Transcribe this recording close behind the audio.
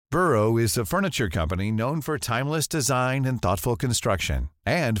Burrow is a furniture company known for timeless design and thoughtful construction,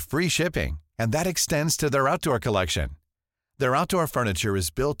 and free shipping, and that extends to their outdoor collection. Their outdoor furniture is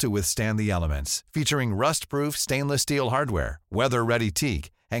built to withstand the elements, featuring rust-proof stainless steel hardware, weather-ready teak,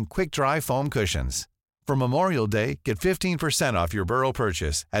 and quick-dry foam cushions. For Memorial Day, get 15% off your Burrow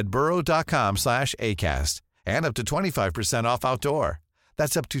purchase at burrow.com/acast, and up to 25% off outdoor.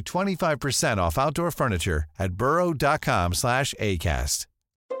 That's up to 25% off outdoor furniture at burrow.com/acast.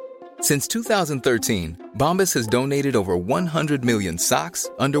 Since 2013, Bombas has donated over 100 million socks,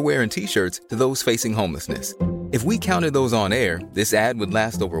 underwear, and T-shirts to those facing homelessness. If we counted those on air, this ad would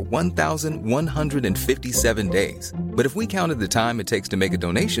last over 1,157 days. But if we counted the time it takes to make a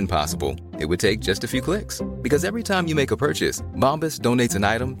donation possible, it would take just a few clicks. Because every time you make a purchase, Bombas donates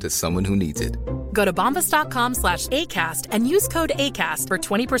an item to someone who needs it. Go to bombas.com/ACAST and use code ACAST for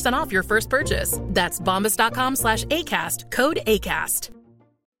 20% off your first purchase. That's bombas.com/ACAST, code ACAST.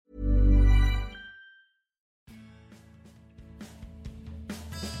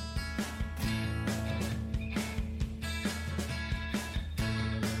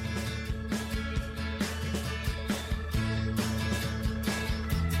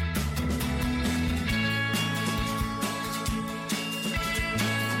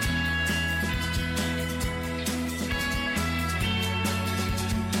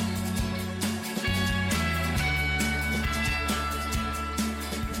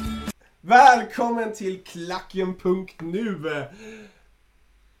 Välkommen till Klacken.nu.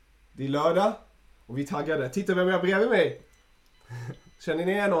 Det är lördag och vi är taggade. Titta vem jag har bredvid mig. Känner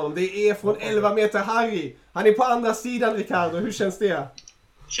ni igen honom? Det är från 11 meter Harry. Han är på andra sidan, Ricardo. Hur känns det?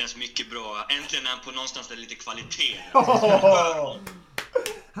 Känns mycket bra. Äntligen är han på någonstans där lite kvalitet.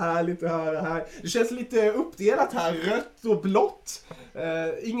 Härligt att höra här. Det känns lite uppdelat här. Rött och blått.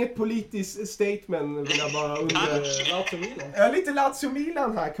 Inget politiskt statement vill jag bara under. Lite Lazio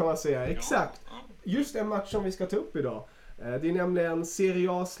Milan här kan man säga. Exakt. Just en match som vi ska ta upp idag. Det är nämligen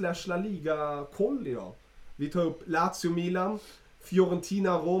Serie A/La Liga-koll idag. Vi tar upp Lazio Milan,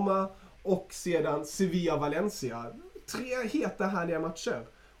 Fiorentina Roma och sedan Sevilla Valencia. 3 heta härliga matcher.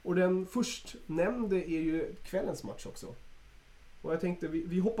 Och den först nämnde är ju kvällens match också. Och jag tänkte,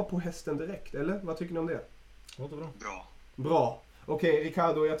 vi hoppar på hästen direkt, eller? Vad tycker ni om det? Låter bra. Bra. Okej,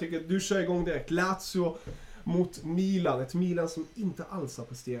 Ricardo, jag tycker du kör igång direkt. Lazio mot Milan. Ett Milan som inte alls har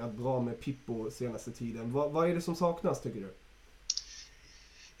presterat bra med Pippo senaste tiden. Vad är det som saknas, tycker du?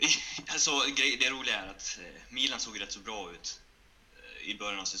 Alltså, det roliga är att Milan såg rätt så bra ut i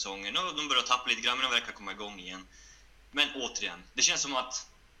början av säsongen. Och de börjar tappa lite grann, men de verkar komma igång igen. Men återigen, det känns som att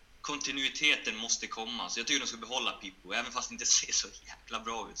kontinuiteten måste komma. Så jag tycker de ska behålla Pippo. Även fast det inte ser så jäkla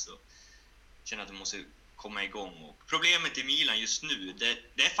bra ut så känner jag att de måste komma igång. Och problemet i Milan just nu,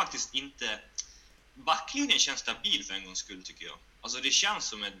 det är faktiskt inte... Backlinjen känns stabil för en gångs skull, tycker jag. Alltså det känns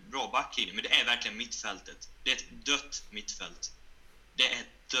som ett bra backlinje, men det är verkligen mittfältet. Det är ett dött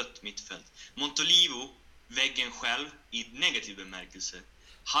mittfält. Montolivo, väggen själv, i negativ bemärkelse.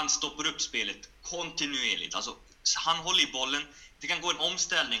 Han stoppar upp spelet kontinuerligt. Alltså han håller i bollen. Det kan gå en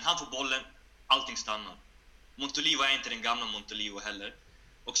omställning, han får bollen, allting stannar. Montolivo är inte den gamla Montolivo heller.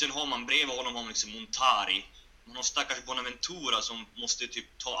 Och sen har man bredvid honom har man liksom Montari. Man har stackars Bonaventura som måste typ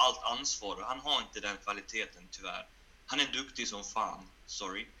ta allt ansvar. Han har inte den kvaliteten tyvärr. Han är duktig som fan,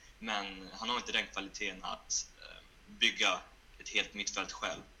 sorry. Men han har inte den kvaliteten att bygga ett helt mittfält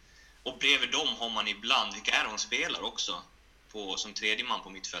själv. Och bredvid dem har man ibland, vilka är de spelar också som tredje man på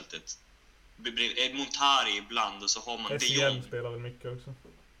mittfältet. Montari ibland och så har man De Jong. Spelar väl mycket också.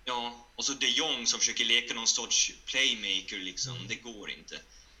 Ja, och så De Jong som försöker leka någon sorts playmaker liksom. Det går inte.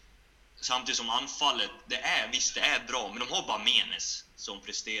 Samtidigt som anfallet, det är bra, men de har bara Menes som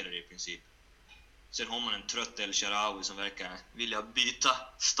presterar i princip. Sen har man en trött El Shaarawy som verkar vilja byta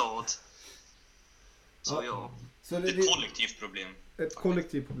stad. Så ja, så det är ett kollektivt problem. Ett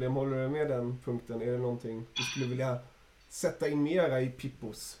kollektivt problem, håller du med den punkten? Är det någonting du skulle vilja sätta in mera i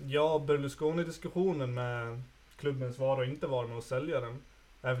Pippos? Ja, Berlusconi-diskussionen med klubbens vara och inte vara med att sälja den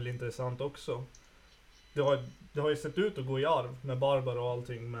är väl intressant också. Det har ju sett ut att gå i arv med Barbara och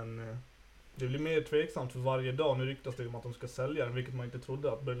allting, men det blir mer tveksamt för varje dag. Nu ryktas det om att de ska sälja den, vilket man inte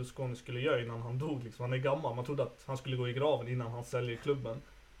trodde att Berlusconi skulle göra innan han dog. Liksom. Han är gammal, man trodde att han skulle gå i graven innan han säljer klubben.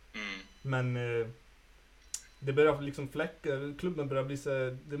 Men det börjar liksom klubben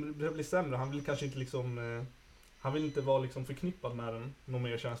börjar bli sämre. Han vill kanske inte liksom... Han vill inte vara liksom förknippad med den, något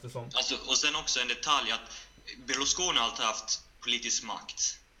mer känns det som. Alltså, och sen också en detalj att Berlusconi har alltid haft politisk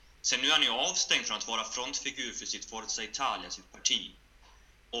makt. Sen nu är han ju avstängd från att vara frontfigur för sitt Forza Italia, sitt parti.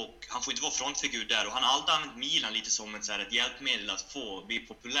 Och han får inte vara frontfigur där. Och han har alltid använt Milan lite som ett hjälpmedel att få bli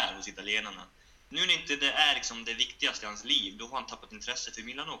populär hos italienarna. nu när inte det är liksom det viktigaste i hans liv, då har han tappat intresse för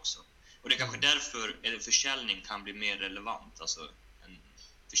Milan också. Och det är kanske därför en försäljning kan bli mer relevant. Alltså, en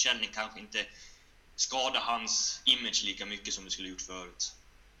försäljning kanske inte skadar hans image lika mycket som det skulle gjort förut.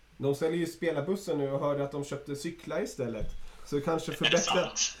 De säljer ju spelarbussen nu och hörde att de köpte cyklar istället. Så det kanske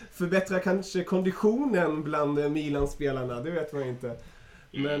förbättrar kanske konditionen bland Milan-spelarna, det vet man inte.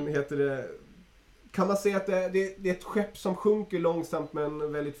 Men heter det... Kan man säga att det är ett skepp som sjunker långsamt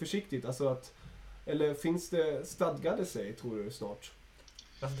men väldigt försiktigt? Alltså att, eller finns det stadgade sig, tror du, snart?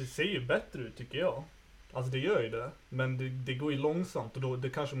 Alltså det ser ju bättre ut tycker jag. Alltså det gör ju det. Men det går ju långsamt och då, det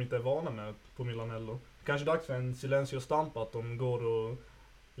kanske de inte är vana med på Milanello. Kanske dags för en silencio stampa att de går och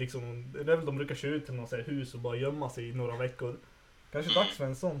liksom, det är väl de brukar köra ut till något hus och bara gömma sig i några veckor. Kanske dags för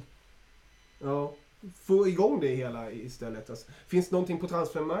en sån. Ja, få igång det hela istället. Alltså, finns det någonting på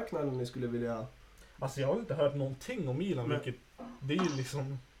transfermarknaden ni skulle vilja... Alltså jag har inte hört någonting om Milan, vilket det är ju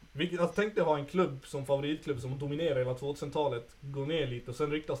liksom... Jag tänkte ha en klubb som favoritklubb som dominerar hela 2000-talet, går ner lite och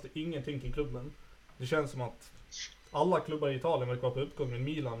sen ryktas det ingenting till klubben. Det känns som att alla klubbar i Italien verkar vara på uppgång, men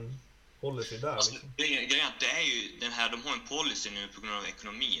Milan håller sig där. Alltså, liksom. Grejen det är ju den här, de har en policy nu på grund av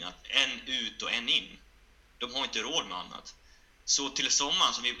ekonomin, att en ut och en in. De har inte råd med annat. Så till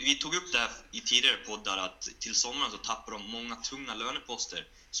sommaren, som vi tog upp det här i tidigare poddar, att till sommaren så tappar de många tunga löneposter.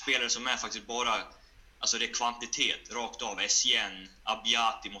 Spelare som är faktiskt bara... Alltså det är kvantitet, rakt av. Essien,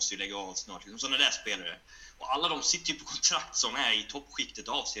 Abbiati måste ju lägga av snart. Liksom sådana där spelare. Och alla de sitter ju på kontrakt som är i toppskiktet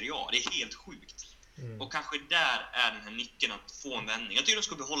av Serie A. Det är helt sjukt. Och kanske där är den här nyckeln att få en vändning. Jag tycker de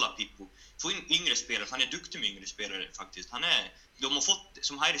ska behålla Pippo. Få in yngre spelare, för han är duktig med yngre spelare faktiskt. De har fått,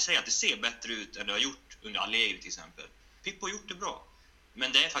 som Heidi säger, att det ser bättre ut än det har gjort under Allegri till exempel. Pippo har gjort det bra.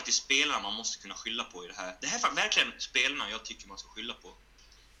 Men det är faktiskt spelarna man måste kunna skylla på i det här. Det här är verkligen spelarna jag tycker man ska skylla på.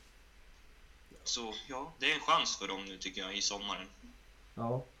 Så ja, det är en chans för dem nu tycker jag i sommaren.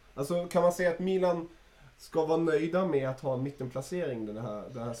 Ja, alltså kan man säga att Milan ska vara nöjda med att ha en mittenplacering den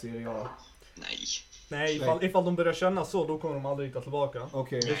här Serie A? Nej, ifall de börjar känna så, då kommer de aldrig hitta tillbaka.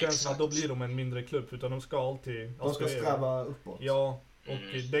 Okay. Det känns som att då blir de en mindre klubb, utan de ska alltid... De ska sträva uppåt. Ja, och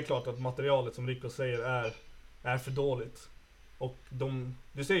det är klart att materialet som Rico säger är för dåligt. Och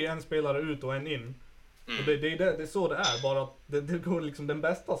du ser en spelare ut och en in. Och det är så det är, bara att det går liksom, den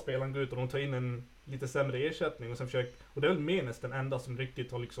bästa spelaren går ut och de tar in en lite sämre ersättning och sen försöker, och det är väl Menes den enda som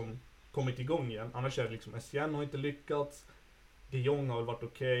riktigt har liksom kommit igång igen. Annars är det liksom Essien har inte lyckats, De Jong har varit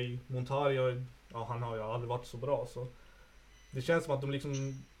okej, Montari han har ju aldrig varit så bra, så det känns som att de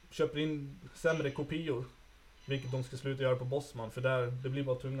liksom köper in sämre kopior, vilket de ska sluta göra på Bosman, för det blir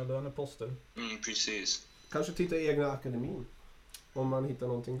bara tunga löneposter. Precis. Kanske titta i egna akademin. Om man hittar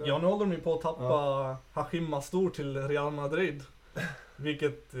någonting där. Ja, nu håller de ju på att tappa Hachim Mastor till Real Madrid.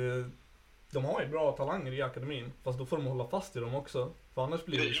 Vilket, de har ju bra talanger i akademin. Fast då får de hålla fast i dem också. För annars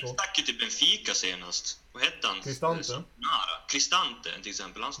blir det så. Han stack ju till Benfica senast. Vad hette han? Cristante till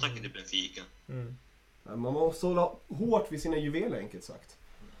exempel. Han stack ju till Benfica. Ja, man måste hålla hårt vid sina juveler, enkelt sagt.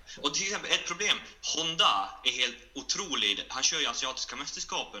 Och till exempel ett problem, Honda är helt otrolig. Han kör ju asiatiska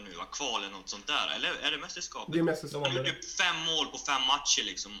mästerskapen nu, kval eller något sånt där. Eller är det mästerskapet? Det är mästerskapet. Han har gjort 5 mål på 5 matcher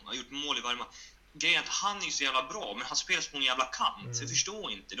liksom. Han har gjort mål i varje match. Grejen är att han är ju så jävla bra, men han spelar på en jävla kant. Så jag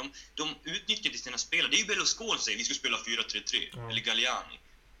förstår inte. De utnyttjar till sina spelare. Det är ju Berlusconi säger, vi ska spela 4-3-3. Eller Galliani.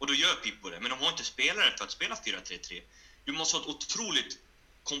 Och då gör Pippo det. Men de har inte spelare för att spela 4-3-3. Du måste ha ett otroligt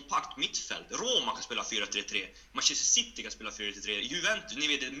kompakt mittfält. Roma kan spela 4-3-3. Manchester City kan spela 4-3-3. Juventus, ni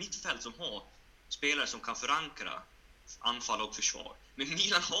vet, ett mittfält som har spelare som kan förankra anfall och försvar. Men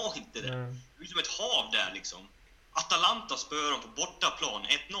Milan har inte det. Det är som ett hav där liksom. Atalanta spöar dem på bortaplan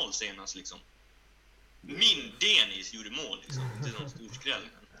 1-0 senast liksom. Min Denis gjorde mål liksom. Det är någon stor skräll.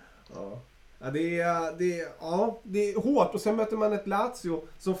 Ja, det är hårt. Och sen möter man ett Lazio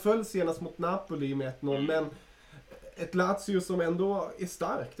som föll senast mot Napoli med 1-0. Men ett Lazio som ändå är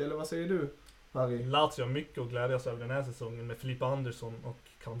starkt, eller vad säger du, Harry? Lazio har mycket att glädjas över den här säsongen med Filippa Andersson och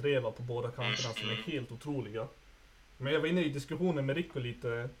Candreva på båda kanterna som är helt otroliga. Men jag var inne i diskussionen med Rico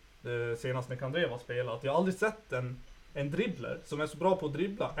lite senast när Candreva spelade, att jag aldrig sett en dribbler som är så bra på att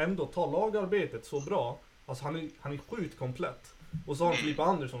dribbla ändå tar lagarbetet så bra. Alltså han är sjukt komplett. Och så har Filippa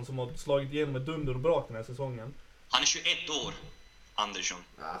Andersson som har slagit igenom med dunder och brak den här säsongen. Han är 21 år, Andersson.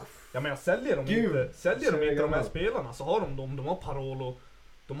 Ja, men säljer de inte de här spelarna, så har de har Parolo,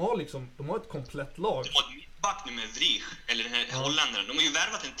 de har ett komplett lag. De har ett mittback nu med Vrich, eller den här holländaren. De har ju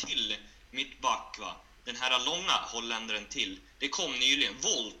värvat en till mittback, va? Den här långa holländaren till. Det kom nyligen.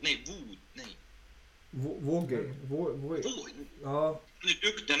 Våge. Ja.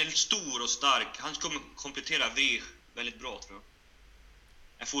 Den är lite stor och stark. Han kommer komplettera Vrich väldigt bra, tror jag.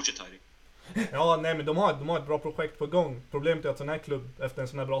 Jag fortsätter, Harry. Ja, nej, men de har ett bra projekt på gång. Problemet är att sån här klubb efter en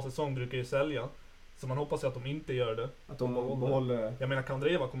sån här bra säsong brukar ju sälja. Så man hoppas ju att de inte gör det. Att de behåller... Jag menar,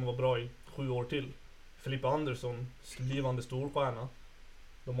 Kandreva kommer vara bra i 7 år till. Filippa Andersson, blivande storstjärna.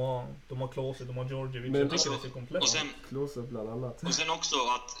 De har Klose, de har Djordjevic. Men Jag tycker det ser komplett. Klose bland annat. Och sen också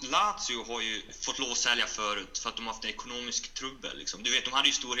att Lazio har ju fått lov att sälja förut för att de har haft ekonomisk trubbel. Liksom. Du vet, de hade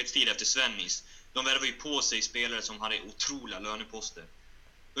ju storhetstid efter Svennis. De värvade ju på sig spelare som hade otroliga löneposter.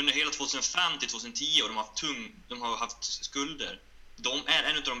 Under hela 2005 till 2010 och de har haft skulder. De är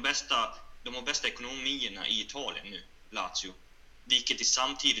en av de har bästa ekonomierna i Italien nu, Lazio. Vilket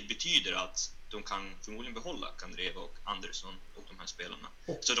samtidigt betyder att de kan förmodligen behålla Kandreva och Andersson och de här spelarna.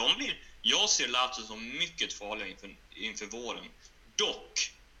 Så jag ser Lazio som mycket farliga inför våren.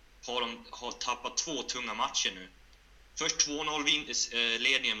 Dock har de tappat 2 tunga matcher nu. Först 2-0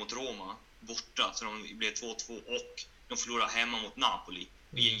 ledningen mot Roma borta, så de blev 2-2, och de förlorar hemma mot Napoli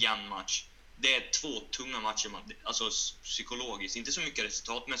i en jämn match. Det är 2 tunga matcher, alltså psykologiskt. Inte så mycket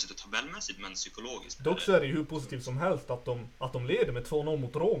resultatmässigt och tabellmässigt, men psykologiskt. Dock så är det ju hur positivt som helst att de leder med 2-0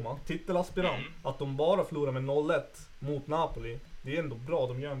 mot Roma, titelaspirant. Att de bara förlorar med 0-1 mot Napoli, det är ändå bra,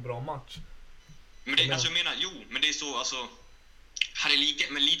 de gör en bra match. Men det, alltså, jag menar, men det är så, alltså...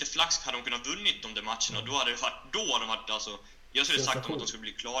 Med lite flax hade de kunnat vunnit de där matcherna. Då hade de varit alltså... Jag skulle sagt att de skulle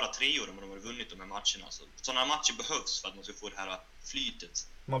bli klara 3 år om de hade vunnit de här matcherna. Alltså, sådana matcher behövs för att man ska få det här flytet.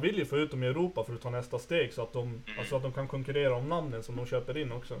 Man vill ju få ut dem i Europa för att ta nästa steg, så att de kan konkurrera om namnen som de köper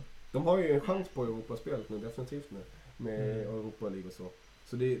in också. De har ju en chans på Europaspelet nu, definitivt nu. Med Europa League och så.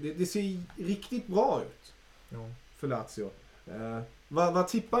 Så det ser riktigt bra ut för Lazio. Vad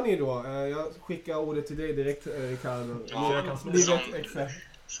tippar ni då? Jag skickar ordet till dig direkt, Ricardo.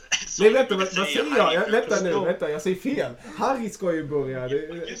 Nej, vänta, vad säger jag? Vänta, jag säger fel. Harry ska ju börja.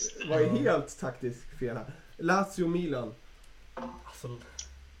 Det var ju helt taktiskt fel här. Lazio Milan. Alltså,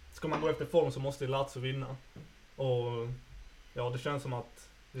 ska man gå efter form så måste Lazio vinna. Och ja, det känns som att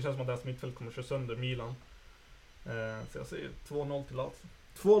deras mittfält kommer köra sönder Milan. Så jag säger 2-0 till Lazio.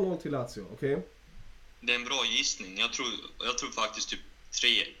 2-0 till Lazio, okej. Okay. Det är en bra gissning. Jag tror faktiskt typ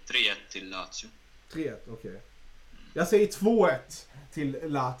 3-1 till Lazio. 3-1, okej. Okay. Jag säger 2-1 till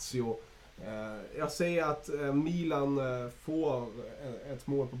Lazio. Jag säger att Milan får ett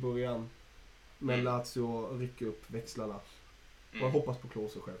mål på början. Men Lazio rycker upp växlarna. Och jag hoppas på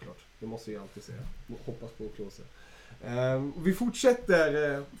Klose självklart. Det måste jag alltid säga. Hoppas på Klose. Vi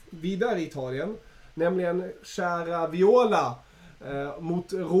fortsätter vidare i Italien. Nämligen kära Viola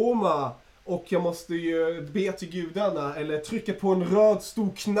mot Roma. Och jag måste ju be till gudarna, eller trycka på en röd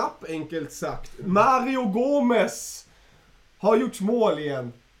stor knapp, enkelt sagt. Mario Gomez har gjort mål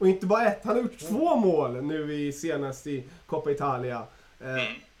igen. Och inte bara ett, han har gjort 2 mål nu senast i Coppa Italia.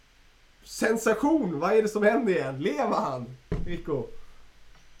 Sensation, vad är det som händer igen? Lever han, Rico?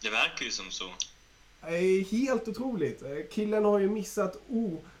 Det verkar ju som så. Helt otroligt. Killen har ju missat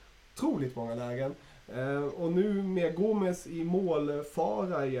otroligt många lägen. Och nu med Gomez i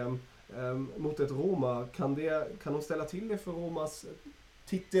målfara igen mot ett Roma, kan de ställa till det för Romas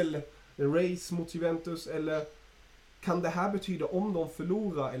titelrace mot Juventus, eller kan det här betyda, om de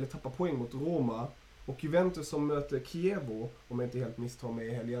förlorar eller tappar poäng mot Roma och Juventus som möter Chievo, om jag inte helt misstar mig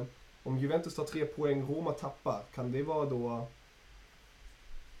i helgen, om Juventus tar 3 poäng, Roma tappar, kan det vara då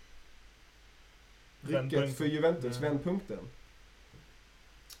rycket för Juventus, vändpunkten?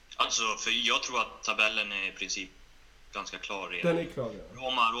 Alltså, för jag tror att tabellen är i princip ganska klar redan. Den är klar, ja.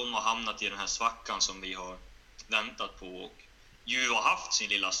 Roma har hamnat i den här svackan som vi har väntat på, och Juve har haft sin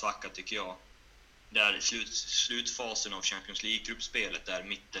lilla svacka, tycker jag. Där slutfasen av Champions League-gruppspelet, där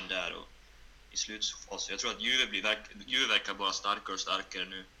mitten där och i slutfasen. Jag tror att Juve verkar bara starkare och starkare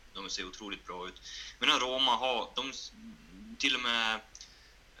nu. De ser otroligt bra ut. Men Roma till och med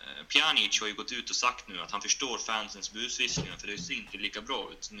Pjanic har ju gått ut och sagt nu att han förstår fansens busvisslingar, för det ser inte lika bra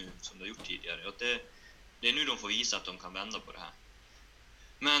ut nu som det har gjort tidigare. Och det är nu de får visa att de kan vända på det här.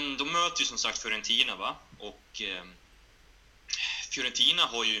 Men de möter ju som sagt Fiorentina, va? Och Fiorentina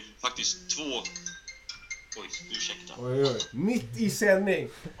har ju faktiskt 2... Oj, ursäkta. Oj. Mitt i sändning.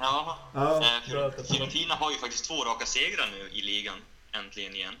 Ja. Fiorentina har ju faktiskt 2 raka segrar nu i ligan,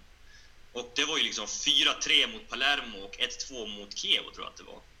 äntligen igen. Och det var ju liksom 4-3 mot Palermo och 1-2 mot Chievo, tror jag att det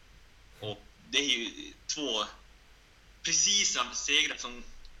var. Och det är ju 2 precisa segrar som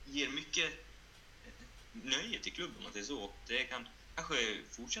ger mycket nöje till klubben, om man säger så. Och det kan kanske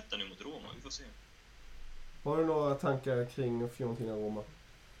fortsätta nu mot Roma, vi får se. Har du några tankar kring Fiorentina-Roma?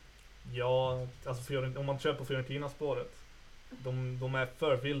 Ja, alltså om man köper Fiorentina-spåret, de är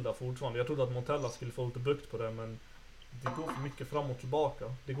för vilda fortfarande. Jag trodde att Montella skulle få lite bukt på det, men det går för mycket fram och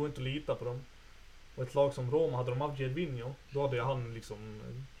tillbaka. Det går inte att lita på dem. Och ett lag som Roma, hade de haft Gervinho, då hade han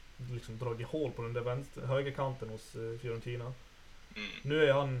liksom dragit hål på den där högerkanten hos Fiorentina. Nu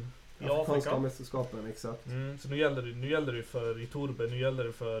är i Afrika. Mästerskapen, exakt. Så nu gäller det för Iturbe, nu gäller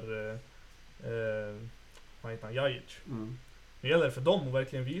det för vad heter han, Jajic. Nu gäller det för dem att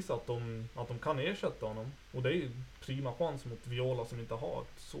verkligen visa att de kan ersätta honom. Och det är ju prima chans mot Viola som inte har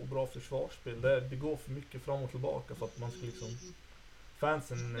ett så bra försvarsspel. Det går för mycket fram och tillbaka för att man ska liksom...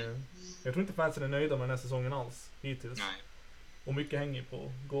 Jag tror inte fansen är nöjda med den här säsongen alls hittills. Och mycket hänger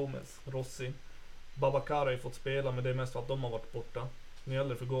på Gomez, Rossi. Babacar har ju fått spela, men det är mest för att de har varit borta. Nu gäller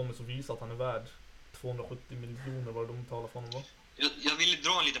det för Gomez att visa att han är värd 270 miljoner vad de betalar för honom, va? Jag vill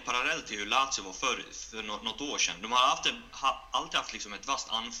dra en liten parallell till hur Lazio var för något år sedan. De har alltid haft liksom ett vasst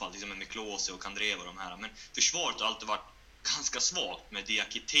anfall liksom med Klose och Kandreva och de här. Men försvaret har alltid varit ganska svagt med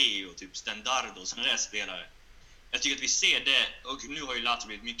Diakite och typ Stendardo och sådana där spelare. Jag tycker att vi ser det, och nu har ju Lazio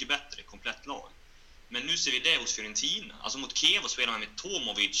blivit mycket bättre, komplett lag. Men nu ser vi det hos Fiorentina. Alltså mot Chievo spelar man med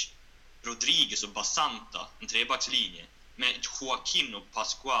Tomovic, Rodriguez och Basanta, en trebackslinje. Med Joaquin och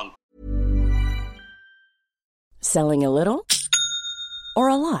Pascual. Selling a little or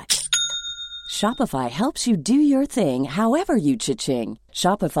a lot? Shopify helps you do your thing however you cha-ching.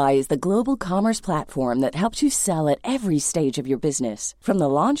 Shopify is the global commerce platform that helps you sell at every stage of your business. From the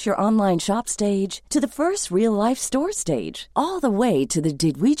launch your online shop stage to the first real-life store stage, all the way to the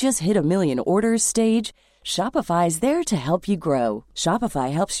did we just hit a million orders stage. Shopify is there to help you grow.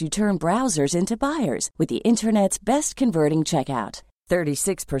 Shopify helps you turn browsers into buyers with the internet's best converting checkout.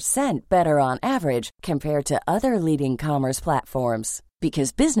 36% better on average compared to other leading commerce platforms.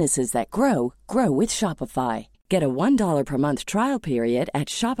 Because businesses that grow, grow with Shopify. Get a $1 per month trial period at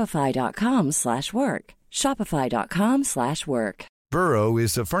shopify.com/work. Shopify.com/work. Burrow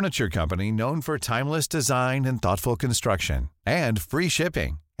is a furniture company known for timeless design and thoughtful construction, and free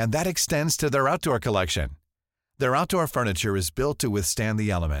shipping, and that extends to their outdoor collection. Their outdoor furniture is built to withstand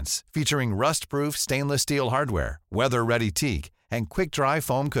the elements, featuring rust-proof stainless steel hardware, weather-ready teak, and quick-dry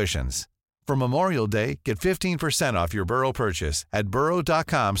foam cushions. For Memorial Day, get 15% off your Burrow purchase at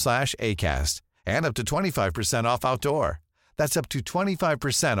burrow.com/acast, and up to 25% off outdoor. That's up to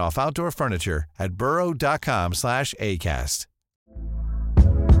 25% off outdoor furniture at burrow.com/acast.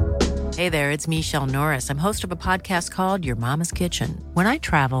 Hey there, it's Michelle Norris. I'm host of a podcast called Your Mama's Kitchen. When I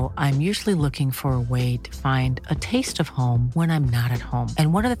travel, I'm usually looking for a way to find a taste of home when I'm not at home.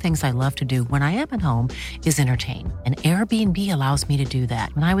 And one of the things I love to do when I am at home is entertain. And Airbnb allows me to do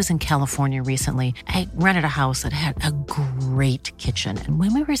that. When I was in California recently, I rented a house that had a great kitchen. And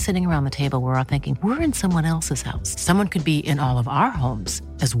when we were sitting around the table, we were all thinking, we're in someone else's house. Someone could be in all of our homes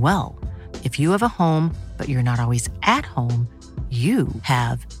as well. If you have a home, but you're not always at home, you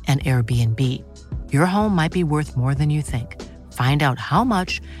have an Airbnb. Your home might be worth more than you think. Find out how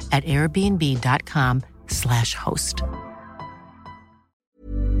much at airbnb.com/host.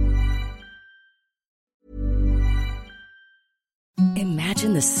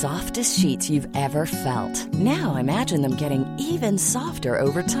 Imagine the softest sheets you've ever felt. Now imagine them getting even softer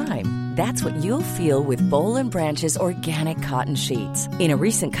over time. That's what you'll feel with Boll & Branch's organic cotton sheets. In a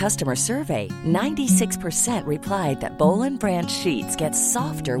recent customer survey, 96% replied that Boll & Branch sheets get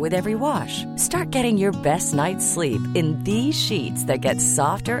softer with every wash. Start getting your best night's sleep in these sheets that get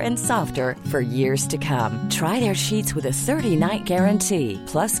softer and softer for years to come. Try their sheets with a 30-night guarantee.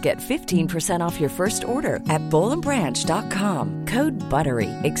 Plus, get 15% off your first order at bollandbranch.com. Code BUTTERY.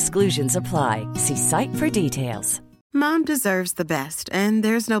 Exclusions apply. See site for details. Mom deserves the best, and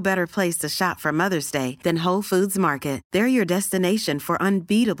there's no better place to shop for Mother's Day than Whole Foods Market. They're your destination for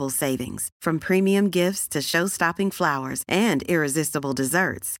unbeatable savings, from premium gifts to show-stopping flowers and irresistible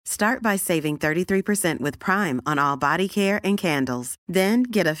desserts. Start by saving 33% with Prime on all body care and candles. Then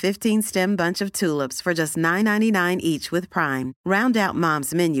get a 15-stem bunch of tulips for just $9.99 each with Prime. Round out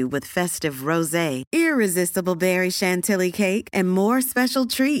Mom's menu with festive rosé, irresistible berry chantilly cake, and more special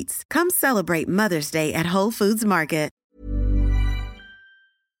treats. Come celebrate Mother's Day at Whole Foods Market.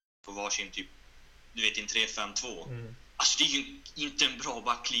 På varsin typ, du vet, en 3-5-2. Alltså det är ju inte en bra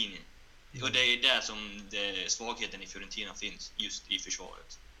backlinje. Och det är där som svagheten i Fiorentina finns, just i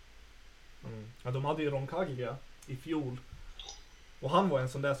försvaret. Ja, de hade ju Roncagia i fjol. Och han var en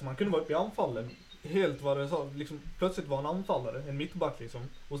sån där som man kunde vara uppe i anfallen. Helt vad det sa, liksom, plötsligt var han anfallare, en mittback liksom.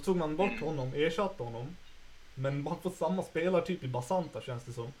 Och så tog man bort honom, ersatte honom. Men man får samma spelare typ i Basanta, känns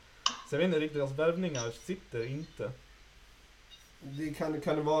det som. Så jag vet inte riktigt, deras värvningar sitter inte. Det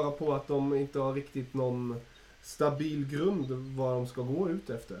kan det vara på att de inte har riktigt någon stabil grund vad de ska gå ut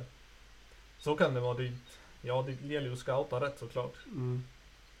efter. Så kan det vara. Det gäller ju att scouta rätt, såklart.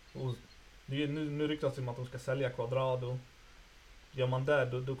 Och nu ryktas det om att de ska sälja Quadrado. Gör man det,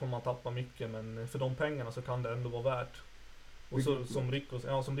 då kommer man tappa mycket. Men för de pengarna så kan det ändå vara värt. Och så, som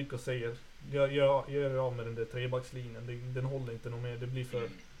Rico säger, gör av med den där trebackslinjen. Den håller inte nog mer. Det blir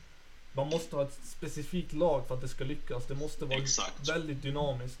man måste ha ett specifikt lag för att det ska lyckas. Det måste vara väldigt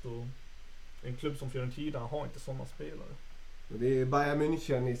dynamiskt, och en klubb som Fiorentina har inte sådana spelare. Det är Bayern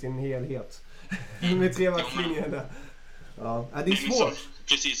München i sin helhet. Med 3-backslinjen där. Ja, det är svårt.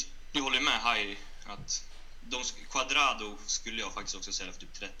 Precis, jag håller med här att Quadrado skulle jag faktiskt också sälja för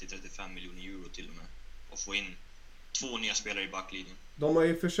typ 30-35 miljoner euro till och med. Och få in 2 nya spelare i backlinjen. De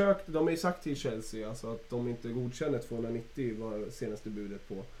har ju sagt till Chelsea alltså att de inte godkänner 290 var senaste budet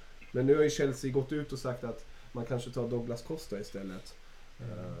på. Men nu har ju Chelsea gått ut och sagt att man kanske tar Douglas Costa istället.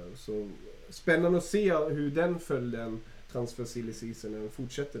 Så spännande att se hur den följden transfer silly season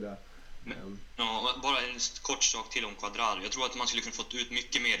fortsätter där. Ja, bara en kort sak till om Quadrado. Jag tror att man skulle kunna fått ut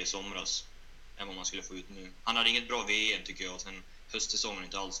mycket mer i somras än vad man skulle få ut nu. Han hade inget bra VM tycker jag. Sen höstsäsongen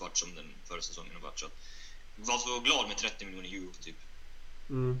inte alls varit som den förra säsongen har varit. Så var så glad med 30 miljoner euro typ.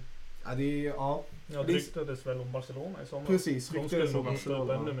 Ja, det ryktades väl om Barcelona i somras. Precis, de skulle nog stå upp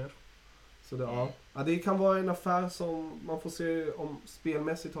ännu mer. Så det, det kan vara en affär som man får se om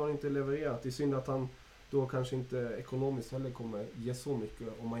spelmässigt har han inte levererat. Det är synd att han då kanske inte ekonomiskt heller kommer ge så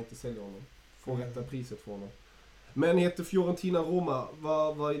mycket om man inte säljer honom. Får rätta priset för honom. Men heter Fiorentina Roma,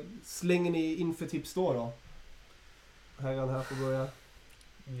 vad slänger ni in för tips då? Herran här får börja.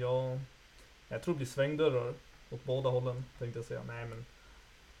 Ja, jag tror det blir svängdörrar åt båda hållen, tänkte jag säga. Nej, men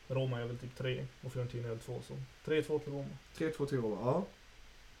Roma är väl typ 3 och Fiorentina är väl 2, så 3-2 till Roma. 3-2 till Roma, ja.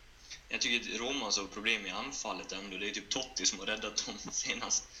 Jag tycker att Roma har problem i anfallet ändå. Det är typ Totti som har räddat dem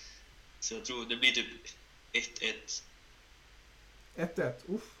senast. Så jag tror det blir typ 1-1. 1-1,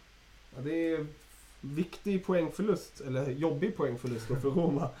 uff. Ja, det är viktig poängförlust, eller jobbig poängförlust då för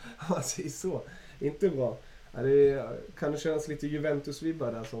Roma. Man säger så. Inte bra. Ja, det kan kännas lite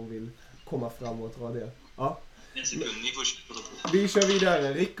Juventus-vibbar där som vill komma fram och dra det. Ja. Vi kör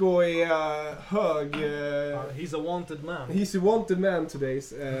vidare. Rico är hög. He's a wanted man. He's a wanted man today.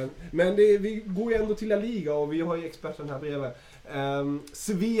 Men vi går ju ändå till La Liga och vi har ju experten här bredvid.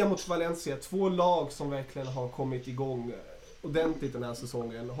 Sevilla mot Valencia. 2 lag som verkligen har kommit igång ordentligt den här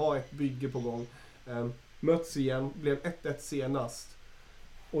säsongen. Har ett bygge på gång. Möts igen. Blev 1-1 senast.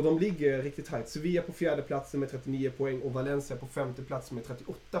 Och de ligger riktigt tajt. Sevilla på 4:e platsen med 39 poäng och Valencia på 5:e platsen med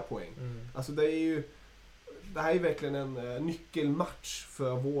 38 poäng. Alltså det här är verkligen en nyckelmatch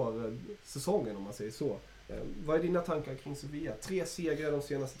för vår säsongen om man säger så. Vad är dina tankar kring Sevilla? 3 segrar de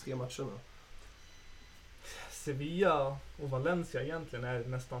senaste 3 matcherna. Sevilla och Valencia egentligen är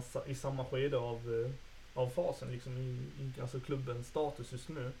nästan i samma skede av fasen liksom i alltså klubbens status just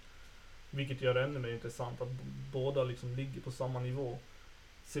nu. Vilket gör det ännu mer intressant att båda liksom ligger på samma nivå.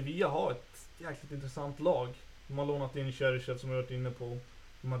 Sevilla har ett jäkligt intressant lag. De har lånat in Cherchev som jag har varit inne på.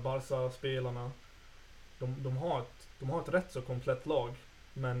 De här Barca-spelarna. De har ett rätt så komplett lag.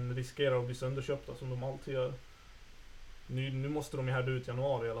 Men riskerar att bli sönderköpta som de alltid gör. Nu måste de ju härda ut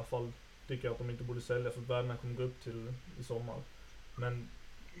januari i alla fall. Tycker jag att de inte borde sälja för värdena kommer gå upp till i sommar. Men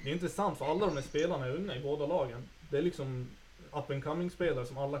det är intressant för alla de här spelarna är unga i båda lagen. Det är liksom up and coming spelare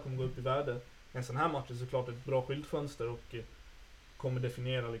som alla kommer gå upp i värde. En sån här match är såklart ett bra skyltfönster och kommer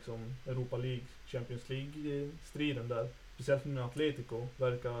definiera liksom Europa League, Champions League-striden där. Speciellt nu när Atletico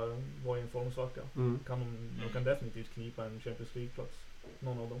verkar vara i en formsvacka. De kan definitivt knipa en Champions League-plats.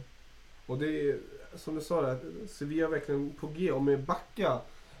 Någon av dem. Och det är, som du sa där, Sevilla är verkligen på G. Och med Backa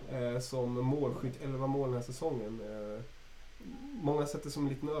som målskytt 11 mål den här säsongen. Många sätter som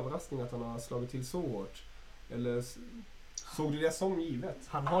en liten överraskning att han har slagit till så hårt. Eller såg du det som givet?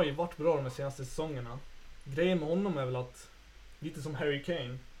 Han har ju varit bra de senaste säsongerna. Grejen med honom är väl att lite som Harry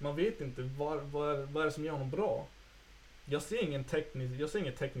Kane. Man vet inte vad är det som gör honom bra. Jag ser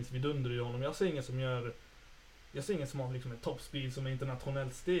inget tekniskt vidunder i honom. Jag ser ingen som har liksom en toppspeed som är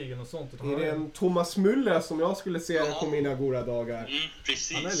internationellt steg och sånt. Är det en Thomas Müller som jag skulle se på mina goda dagar?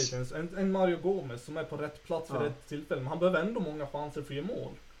 Precis. Han är lite en Mario Gomez som är på rätt plats vid rätt tillfälle. Men han behöver ändå många chanser för att ge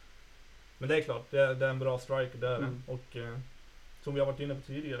mål. Men det är klart, det är en bra striker där. Och som vi har varit inne på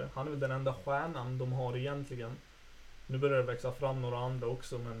tidigare, han är väl den enda stjärnan de har egentligen. Nu börjar det växa fram några andra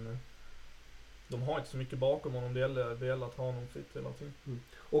också, men de har inte så mycket bakom honom. Det gäller att ha honom fit hela tiden.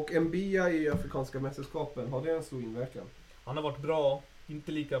 Och Mbia i afrikanska mästerskapen, har det en stor inverkan? Han har varit bra,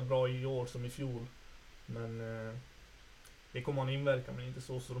 inte lika bra i år som i fjol. Men det kommer han inverka, men inte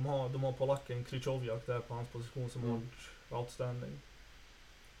så. Så de har polacken Krychowiak där på hans position som har varit outstanding.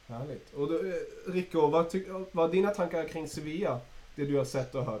 Härligt. Och då, Rico, vad är dina tankar kring Sevilla? Det du har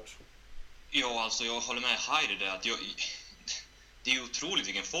sett och hört? Ja, alltså jag håller med Heide där att det är otroligt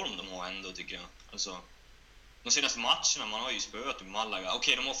vilken form de har ändå tycker jag. Alltså, de senaste matcherna, man har ju spöat med Malaga.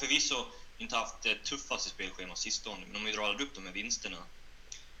 Okej, de har förvisso inte haft det tuffaste spelschemat sistone, men de har ju dragit upp de här vinsterna.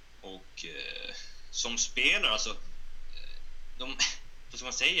 Och som spelare, alltså, vad ska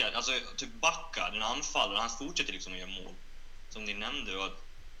man säga, alltså typ backar, den anfaller, han fortsätter liksom att göra mål. Som ni nämnde, och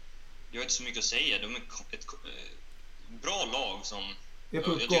jag har inte så mycket att säga. De är ett bra lag som jag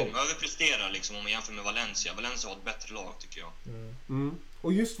tycker de överpresterar liksom om man jämför med Valencia. Valencia har ett bättre lag tycker jag.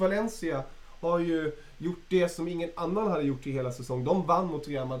 Och just Valencia har ju gjort det som ingen annan hade gjort i hela säsongen. De vann mot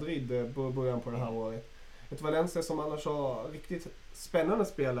Real Madrid på början på det här året. Ett Valencia som annars har riktigt spännande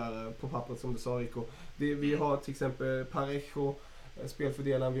spelare på pappret som du sa, Rico. Vi har till exempel Parejo,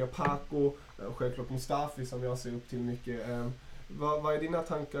 spelfördelaren, vi har Paco och självklart Mustafi som jag ser upp till mycket. Vad är dina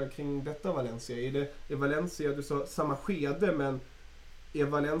tankar kring detta Valencia? Är Valencia, du sa samma skede, men är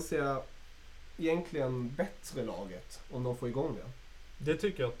Valencia egentligen bättre laget om de får igång det? Det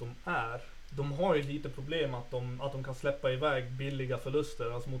tycker jag att de är. De har ju lite problem att de kan släppa iväg billiga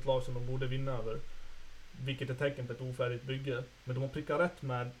förluster, alltså mot lag som de borde vinna över. Vilket är tecken på ett ofärdigt bygge. Men de har prickat rätt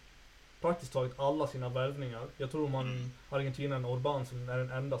med praktiskt taget alla sina värvningar. Jag tror man Argentinaren Orban som är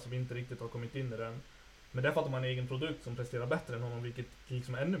den enda som inte riktigt har kommit in i den. Men det är för att de har en egen produkt som presterar bättre än honom, vilket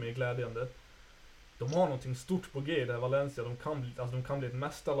liksom är ännu mer glädjande. De har någonting stort på G där Valencia. De kan bli ett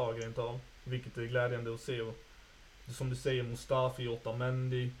mästarlag rent av, vilket är glädjande att se. Och som du säger, Mustafi,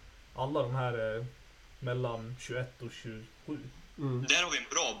 Otamendi, alla de här är mellan 21 och 27. Där har vi en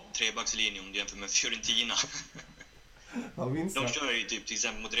bra trebackslinje om du jämför med Fiorentina. De kör ju typ till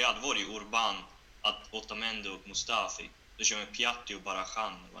exempel mot Real var det ju Urban, Otamendi och Mustafi. Då kör med Piatti och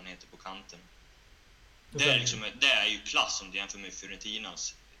Barajan, vad han heter, på kanten. Det är ju klass om du jämför med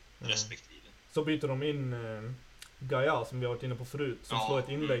Fiorentinas respektive. Så byter de in Gaia som vi har varit inne på förut, som slår ett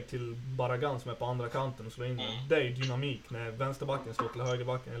inlägg till Baragan som är på andra kanten och slår in den. Det är ju dynamik när vänsterbacken slår till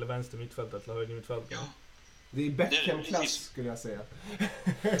högerbacken eller vänster mittfältet till höger mittfältet. Det är Beckham-klass skulle jag säga.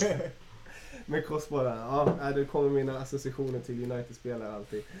 Med crossbollar. Ja, det kommer mina associationer till United-spelare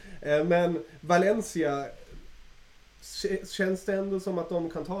alltid. Men Valencia, känns det ändå som att de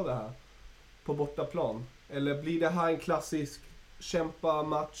kan ta det här på bortaplan? Eller blir det här en klassisk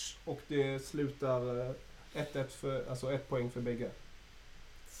kämpa-match och det slutar 1-1 alltså 1 poäng för bägge?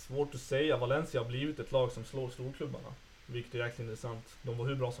 Svårt att säga. Valencia har blivit ett lag som slår storklubbarna. Vilket är jäkligt intressant. De var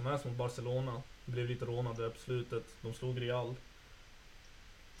hur bra som helst mot Barcelona. Blev lite rånade på slutet. De slog Real.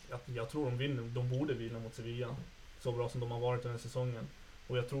 Jag tror de vinner. De borde vinna mot Sevilla. Så bra som de har varit den här säsongen.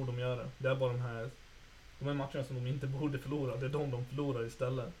 Och jag tror de gör det. Det är bara de här matcherna som de inte borde förlora. Det är de förlorar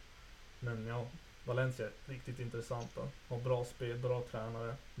istället. Men ja, Valencia är riktigt intressanta. Har bra spel, bra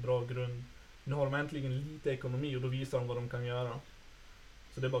tränare, bra grund. Nu har de äntligen lite ekonomi och då visar de vad de kan göra.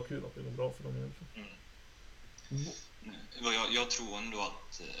 Så det är bara kul att det går bra för dem egentligen. Jag tror ändå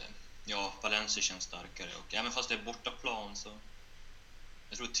att Valencia känns starkare. Och även fast det är bortaplan så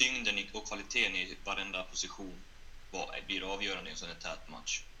jag tror tyngden och kvaliteten i varenda position blir avgörande i en sån här tät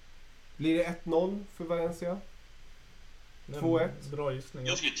match. Blir det 1-0 för Valencia? 2-1? Bra gissning.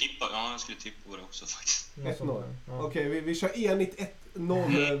 Jag skulle tippa på det också faktiskt. 1-0. Okej, vi kör enigt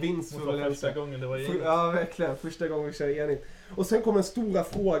 1-0 vinst för Valencia. Första gången det var enigt. Ja, verkligen. Första gången vi kör enigt. Och sen kommer den stora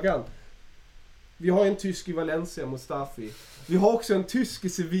frågan. Vi har en tysk i Valencia, Mustafi. Vi har också en tysk i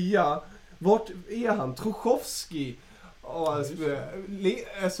Sevilla. Vart är han? Truchowski.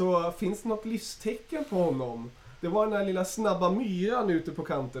 Alltså, finns det något livstecken på honom? Det var den här lilla snabba myran ute på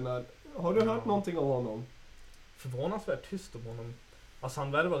kanterna. Har du hört någonting om honom? Förvånansvärt tyst om honom. Alltså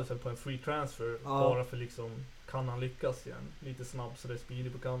han värvades väl på en free transfer bara för liksom, kan han lyckas igen? Lite snabb så det är speedy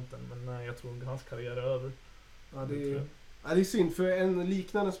på kanten. Men nej, jag tror hans karriär är över. Ja, det är synd för en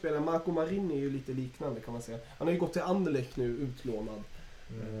liknande spelare. Marco Marini är ju lite liknande kan man säga. Han har ju gått till Anderlecht nu, utlånad.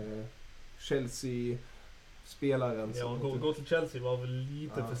 Chelsea-spelaren. Ja, gå till Chelsea var väl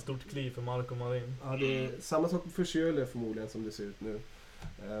lite för stort kliv för Marco Marini. Ja, det är samma sak för Schürrle förmodligen som det ser ut nu.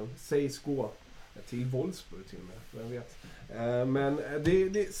 Sägs gå till Wolfsburg till och med, vem vet. Men det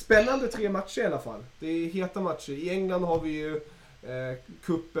är spännande 3 matcher i alla fall. Det är heta matcher. I England har vi ju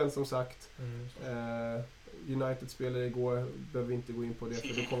kuppen som sagt. United spelade igår, behöver inte gå in på det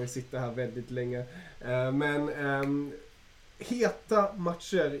för då kommer vi sitta här väldigt länge. Men heta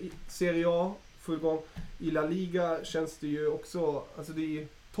matcher i Serie A full gång. I La Liga känns det ju också, alltså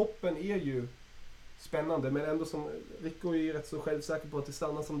toppen är ju spännande, men ändå som Rico är ju rätt så självsäker på att det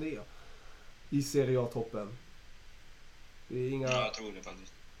stannar som det är i Serie A-toppen. Det är jag tror det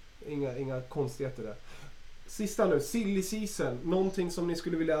faktiskt. Inga konstigheter där. Sista nu, silly season. Någonting som ni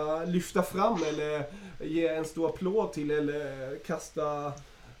skulle vilja lyfta fram eller ge en stor applåd till eller kasta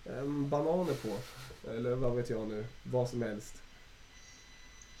bananer på. Eller vad vet jag nu. Vad som helst.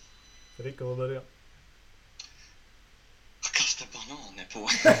 Rico, vad börjar? Kasta bananer på?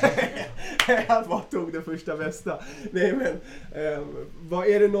 Jag bara tog det första bästa. Nej men, vad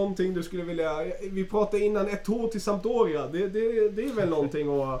är det någonting du skulle vilja... Vi pratade innan ett år till Sampdoria. Det är väl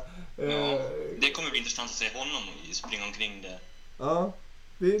någonting att... Ja, det kommer bli intressant att se honom springa omkring det. Ja,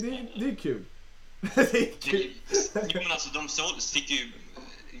 det är kul. Det är kul. Jo, men alltså de fick ju...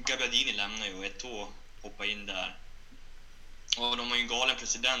 Gabbiadini lämnar ju och Eto'o hoppar in där. Och de har ju en galen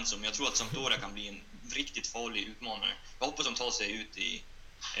president som jag tror att Sampdoria kan bli en riktigt farlig utmanare. Jag hoppas de tar sig ut i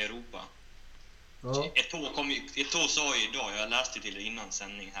Europa. Ja. Eto'o sa ju idag, jag läste till det innan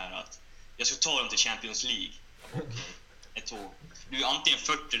sändning här, att jag ska ta dem till Champions League. Eto'o, du är antingen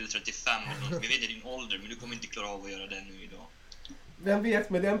 40 eller 35 eller något. Vi vet din ålder, men du kommer inte klara av att göra det nu idag. Vem vet,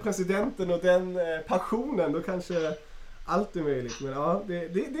 med den presidenten och den passionen, då kanske allt är möjligt. Men ja, det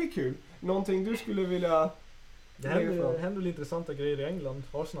är kul. Någonting du skulle vilja... Det händer intressanta grejer i England.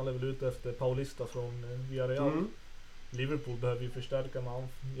 Arsenal är väl ute efter Paulista från Villarreal. Liverpool behöver ju förstärka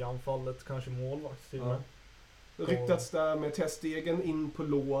i anfallet, kanske målvakt till och med. Ryktats där med Testegen in på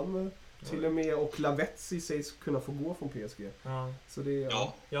lån till och med, och Lavezzi sägs kunna få gå från PSG. Ja. Så det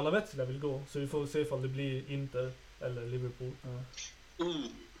ja. Ja, Lavezzi vill gå, så vi får se ifall det blir Inter eller Liverpool.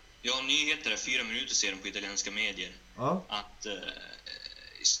 Ja, nyheter 4 minuter sedan på italienska medier. Att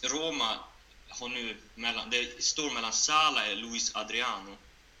Roma har nu det står mellan Sala och Luis Adriano.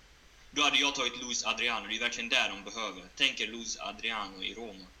 Då hade jag tagit Luis Adriano, det är verkligen där de behöver. Tänker Luis Adriano i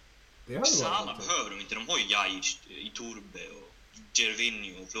Roma. Sala behöver de inte, de har ju Jajic, Iturbe och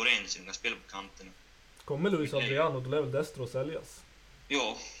Gervinho och Florenzi som kan spela på kanterna. Kommer Luis Adriano, då lär väl Destro säljas?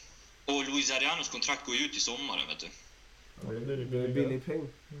 Ja, och Luis Adrianos kontrakt går ut i sommaren, vet du. Ja, det blir billig peng.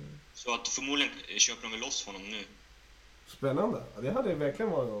 Så att förmodligen köper de väl loss honom nu. Spännande, ja, det hade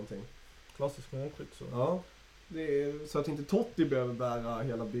verkligen varit någonting. Klassisk målskytt så. Ja, det är så att inte Totti behöver bära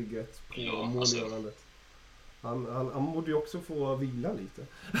hela bygget på målgörandet. Han borde ju också få vila lite,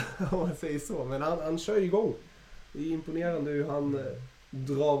 om man säger så. Men han kör igång. Det är imponerande hur han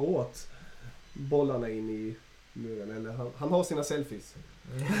drar åt bollarna in i muren. Eller han har sina selfies.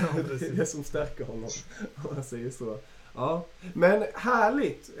 Ja, det är det som stärker honom, om man säger så. Ja, men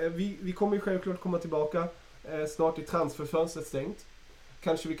härligt. Vi kommer ju självklart komma tillbaka. Snart är transferfönstret stängt.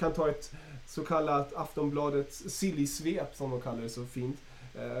 Kanske vi kan ta ett så kallat Aftonbladets silly-svep, som de kallar det så fint.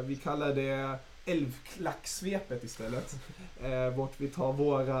 Vi kallar det älvklacksvepet istället. Vart vi tar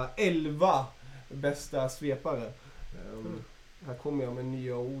våra 11 bästa svepare. Här kommer jag med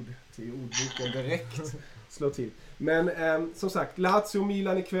nya ord till ordboken direkt. Slå till. Men som sagt, Lazio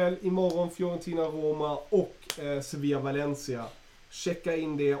Milan ikväll, imorgon Fiorentina Roma och Sevilla Valencia. Checka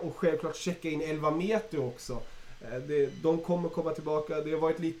in det, och självklart checka in 11 meter också. De kommer komma tillbaka. Det har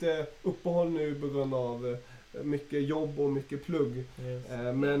varit lite uppehåll nu på grund av mycket jobb och mycket plugg.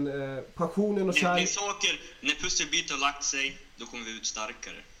 Men passionen och kärlek... Det är saker, när pusselbitar har lagt sig, då kommer vi ut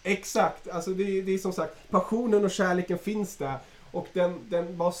starkare. Exakt, alltså det är som sagt, passionen och kärleken finns där. Och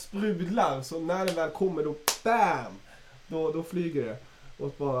den bara sprudlar, så när den väl kommer då, bam! Då flyger det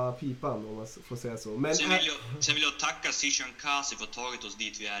åt bara pipan, om man får säga så. Men sen vill jag tacka Sishan Kasi för att ha tagit oss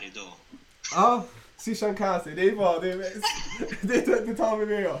dit vi är idag. Ja, Sishan Kasi, det är bra. Det tar vi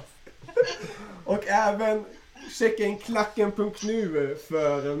med oss. Och även checka in klacken.nu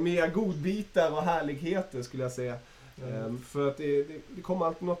för mer godbitar och härligheter, skulle jag säga. För att det kommer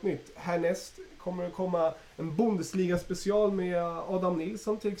alltid något nytt. Härnäst kommer det komma en Bundesliga special med Adam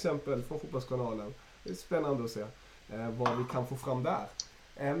Nilsson till exempel från Fotbollskanalen. Det är spännande att se vad vi kan få fram där.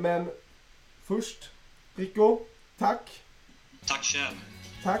 Men först, Rico, tack. Tack själv.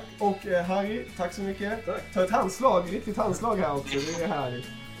 Tack, och Harry, tack så mycket. Tack. Ta ett handslag, riktigt handslag här också, det är härligt.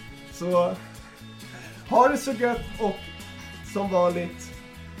 Så ha det så gött, och som vanligt,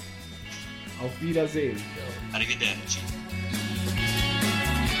 auf Wiedersehen. Arrivederci.